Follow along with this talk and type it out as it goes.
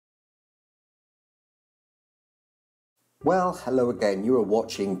Well, hello again. You are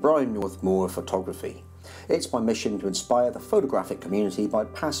watching Brian Northmore Photography. It's my mission to inspire the photographic community by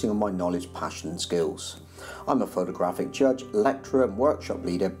passing on my knowledge, passion and skills. I'm a photographic judge, lecturer and workshop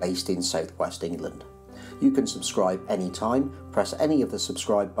leader based in southwest England. You can subscribe anytime, press any of the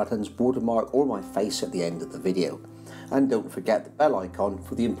subscribe buttons, watermark or my face at the end of the video. And don't forget the bell icon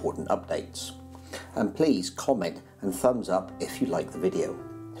for the important updates. And please comment and thumbs up if you like the video.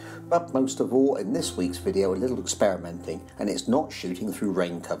 But most of all, in this week's video, a little experimenting, and it's not shooting through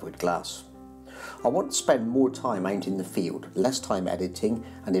rain-covered glass. I want to spend more time out in the field, less time editing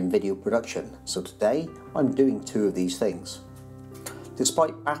and in video production, so today I'm doing two of these things.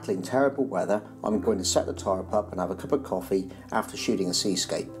 Despite battling terrible weather, I'm going to set the tarp up and have a cup of coffee after shooting a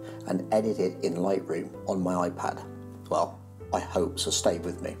seascape and edit it in Lightroom on my iPad. Well, I hope, so stay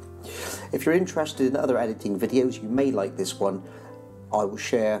with me. If you're interested in other editing videos, you may like this one. I will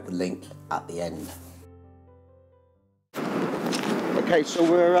share the link at the end. Okay, so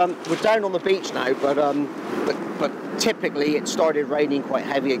we're down on the beach now, but typically it started raining quite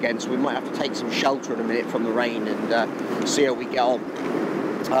heavy again, so we might have to take some shelter in a minute from the rain and see how we get on.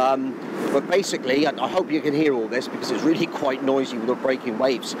 But basically, I hope you can hear all this because it's really quite noisy with the breaking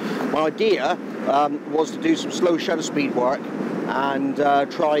waves. My idea was to do some slow shutter speed work and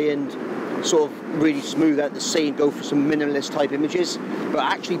try and sort of really smooth out the scene, go for some minimalist type images. But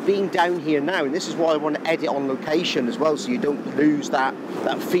actually being down here now, and this is why I want to edit on location as well, so you don't lose that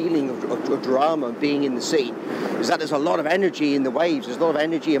feeling of drama of being in the scene, is that there's a lot of energy in the waves, there's a lot of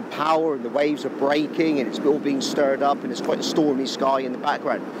energy and power, and the waves are breaking and it's all being stirred up and it's quite a stormy sky in the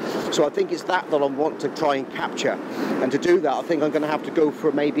background. So I think it's that I want to try and capture, and to do that I think I'm going to have to go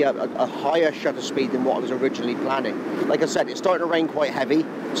for maybe a higher shutter speed than what I was originally planning. Like I said, it's starting to rain quite heavy,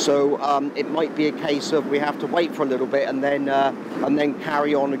 so it might be a case of we have to wait for a little bit and then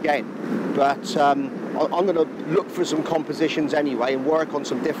carry on again. But I'm going to look for some compositions anyway and work on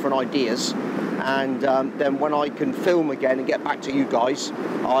some different ideas, and then when I can film again and get back to you guys,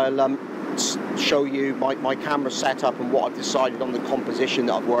 I'll show you my camera setup and what I've decided on the composition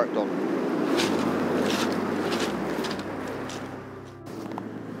that I've worked on.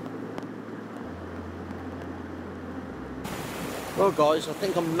 Well guys, I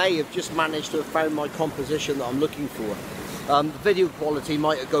think I may have just managed to have found my composition that I'm looking for. The video quality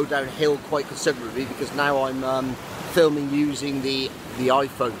might go downhill quite considerably because now I'm filming using the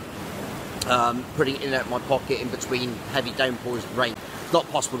iPhone, putting it in my pocket in between heavy downpours of rain. It's not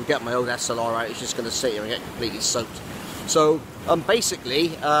possible to get my old SLR out, it's just going to sit here and get completely soaked. So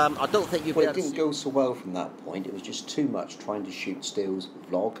basically, I don't think you'll be able to... It didn't go so well from that point. It was just too much trying to shoot stills,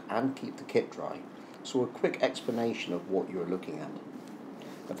 vlog and keep the kit dry. So a quick explanation of what you're looking at.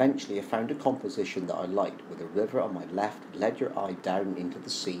 Eventually I found a composition that I liked, with a river on my left led your eye down into the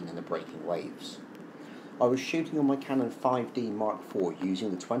scene and the breaking waves. I was shooting on my Canon 5D Mark IV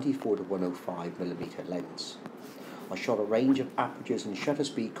using the 24-105mm lens. I shot a range of apertures and shutter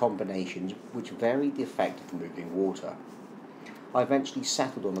speed combinations which varied the effect of the moving water. I eventually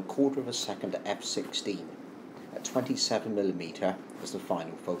settled on 1/4 of a second at f/16 at 27mm as the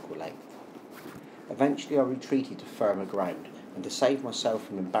final focal length. Eventually I retreated to firmer ground, and to save myself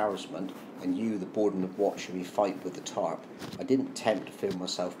from embarrassment and you, the boredom of watching me fight with the tarp, I didn't attempt to film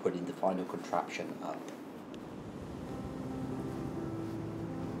myself putting the final contraption up.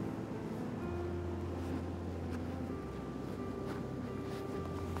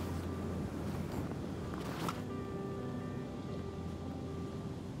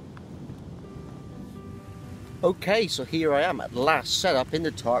 Okay, so here I am at last, set up in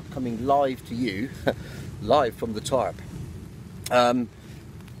the tarp, coming live to you, live from the tarp.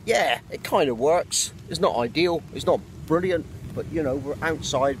 Yeah, it kind of works. It's not ideal, it's not brilliant, but you know, we're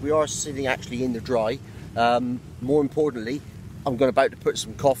outside, we are sitting actually in the dry. More importantly, I'm about to put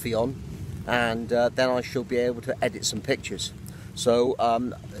some coffee on, and then I shall be able to edit some pictures. So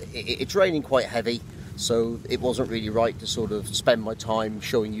it's raining quite heavy, so it wasn't really right to sort of spend my time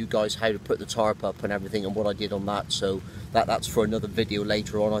showing you guys how to put the tarp up and everything and what I did on that. So that's for another video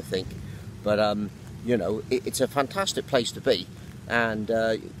later on, I think. But you know, it's a fantastic place to be, and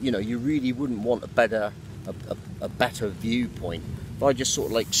you know, you really wouldn't want a better viewpoint. If I just sort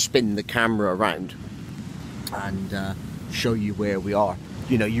of like spin the camera around and show you where we are,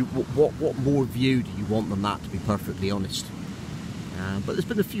 you know, what more view do you want than that, to be perfectly honest? But there's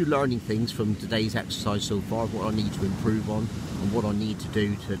been a few learning things from today's exercise so far, what I need to improve on and what I need to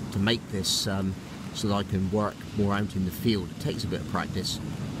do to make this so that I can work more out in the field. It takes a bit of practice,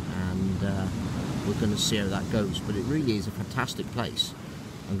 and we're going to see how that goes, but it really is a fantastic place.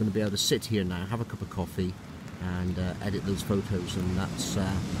 I'm going to be able to sit here now, have a cup of coffee and edit those photos, and that's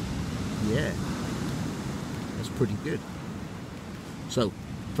yeah, that's pretty good. So,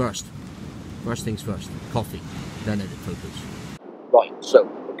 first things first, coffee, then edit photos. Right, so,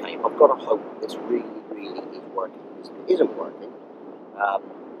 okay, I've got to hope this really is working. If it isn't working,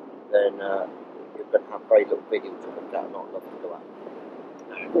 then you're going to have very little video to look at, not enough to go at.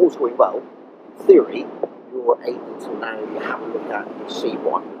 Now, if all's going well, in theory, you're able to now have a look at and see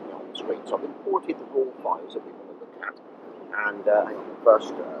what I'm looking at on the screen. So I've imported the raw files that we want to look at, and hang on,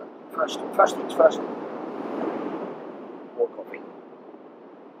 first things first. More coffee.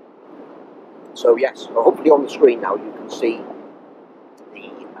 So yes, hopefully on the screen now you can see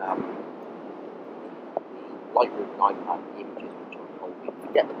the Lightroom iPad images which I'm holding.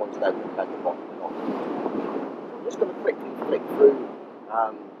 Forget the ones down the bottom. I'm just going to quickly flick through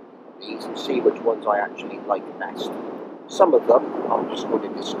these and see which ones I actually like best. Some of them I'm just going to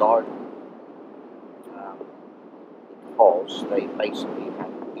discard because they basically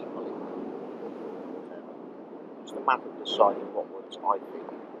have people in them. Just a matter of deciding what ones I think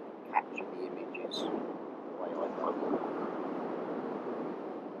capture the images the way I want.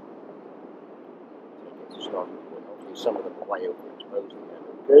 Take it to starting point. Obviously some of them are way overexposed and they're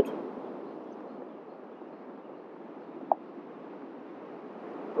not good.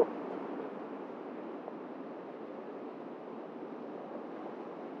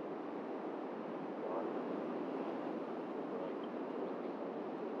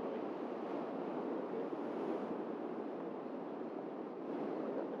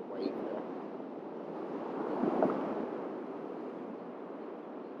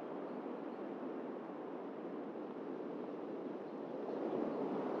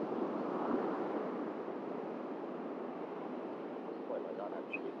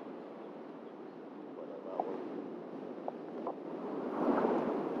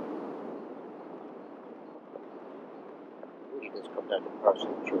 This comes down to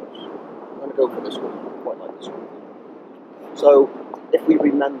personal choice. I'm going to go for this one. I quite like this one. So, if we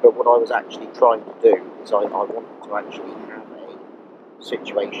remember what I was actually trying to do, is I wanted to actually have a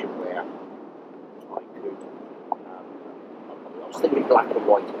situation where I could, I was thinking black and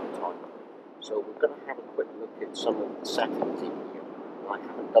white at the time. So we're going to have a quick look at some of the settings in here. I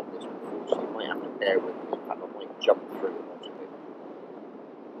haven't done this before, so you might have to bear with me. In fact, I might jump through a lot of it.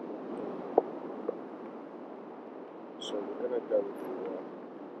 So we're going to go for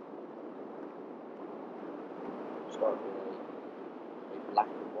start with a black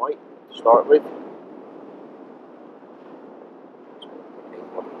and white to start with.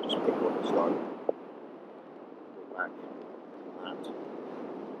 Just pick one to start. Go back and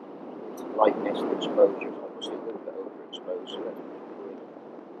into lightness and exposure. Obviously a little bit overexposed, so let's bring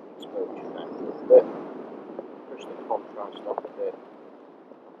exposure down a little bit. Push the contrast up a bit.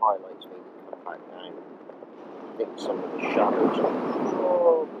 The highlights need to come back down. I think some of the shadows are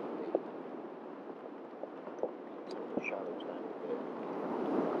probably some of the shadows down a bit.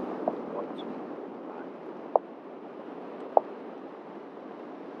 Whites back.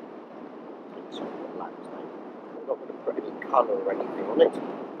 Take some of the blacks down. I'm not going to put any colour or anything on it.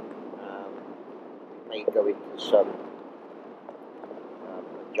 We may go into some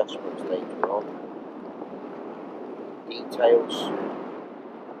adjustments later on. Details.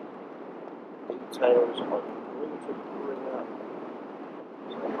 I'm going to bring up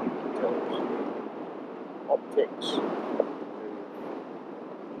some details. Optics,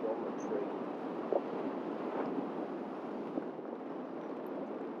 geometry,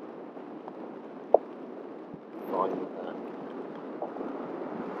 fine with that.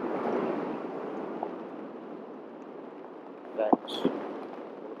 Effects. I'm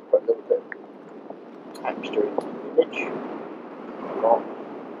going to put a little bit of texture into the image. A lot.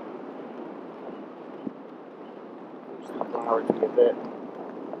 Clarity a bit.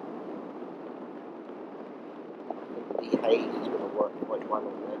 The haze is going to work quite well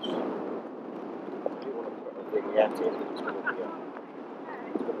on this. I do want to put a vignette in, but it's going to be a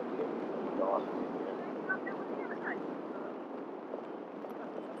dark vignette.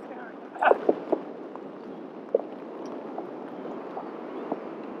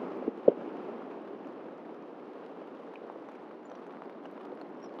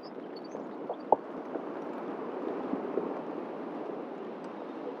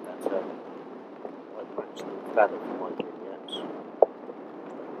 Feather for my vignettes.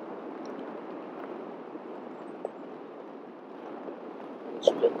 And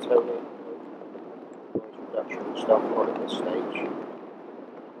split toning, noise reduction and stuff, not at this stage.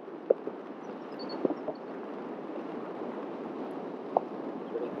 Is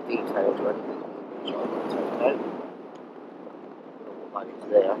there any details or anything which I want to take out? I don't know what that is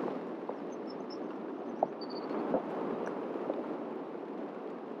there.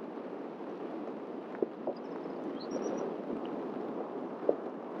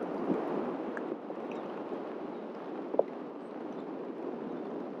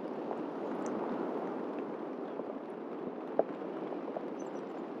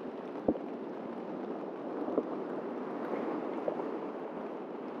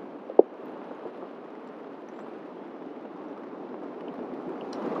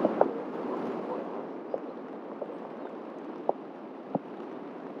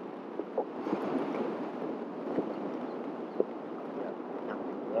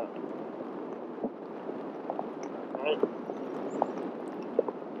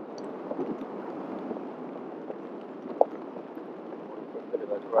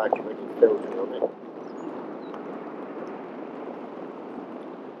 graduated filter on it.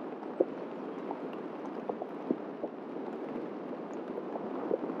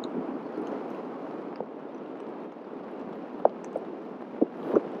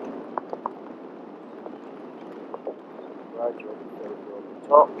 Graduated filter on the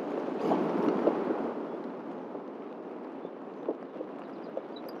top.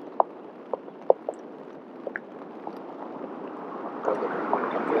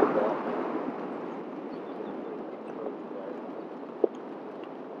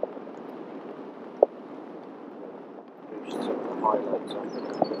 Boost some of the highlights on the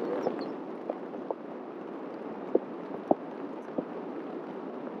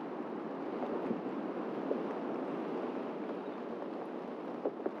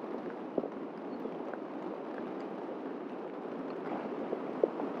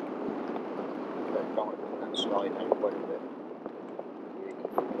that slide out quite a bit. Really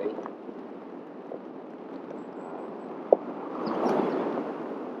quickly.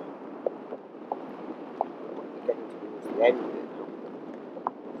 Getting towards the end of it now.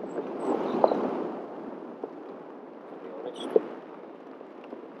 To be honest.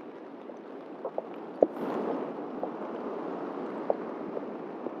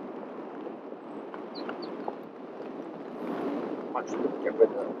 Actually, get rid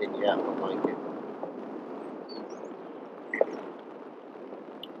of that vignette, I don't like it.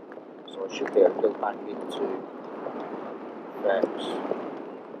 So I should be able to go back into effects.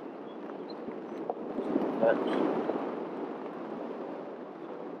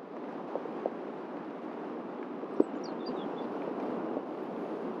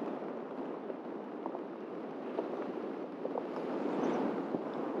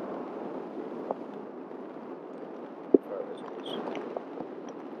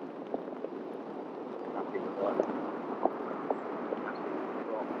 Happy with that.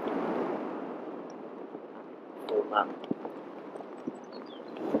 Format.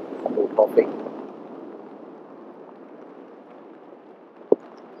 Full copy.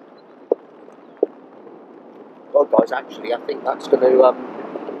 Well, guys, actually, I think that's going to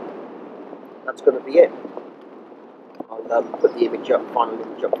be it. I'll put the image up, final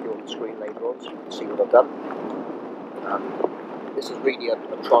image up here on the screen later on, so you can see what I've done. This is really a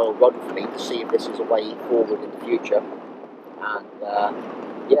trial run for me to see if this is a way forward in the future, and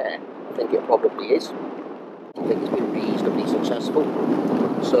yeah, I think it probably is. I think it's been reasonably successful,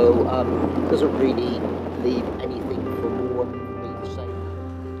 so it doesn't really leave anything for more for me to say.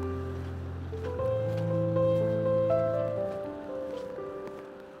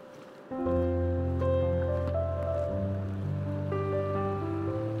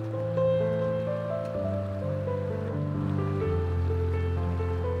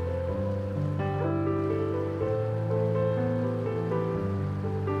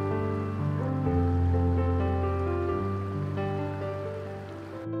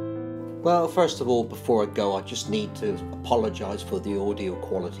 Well, first of all, before I go, I just need to apologise for the audio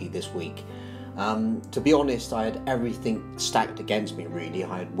quality this week. To be honest, I had everything stacked against me really.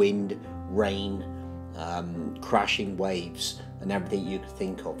 I had wind, rain, crashing waves and everything you could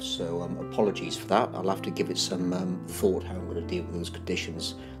think of, so apologies for that. I'll have to give it some thought how I'm going to deal with those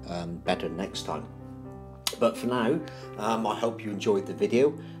conditions better next time. But for now, I hope you enjoyed the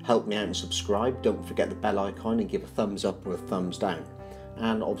video. Help me out and subscribe. Don't forget the bell icon and give a thumbs up or a thumbs down.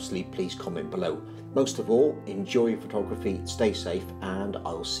 And obviously please comment below. Most of all, enjoy your photography, stay safe, and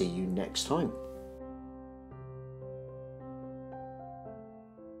I'll see you next time.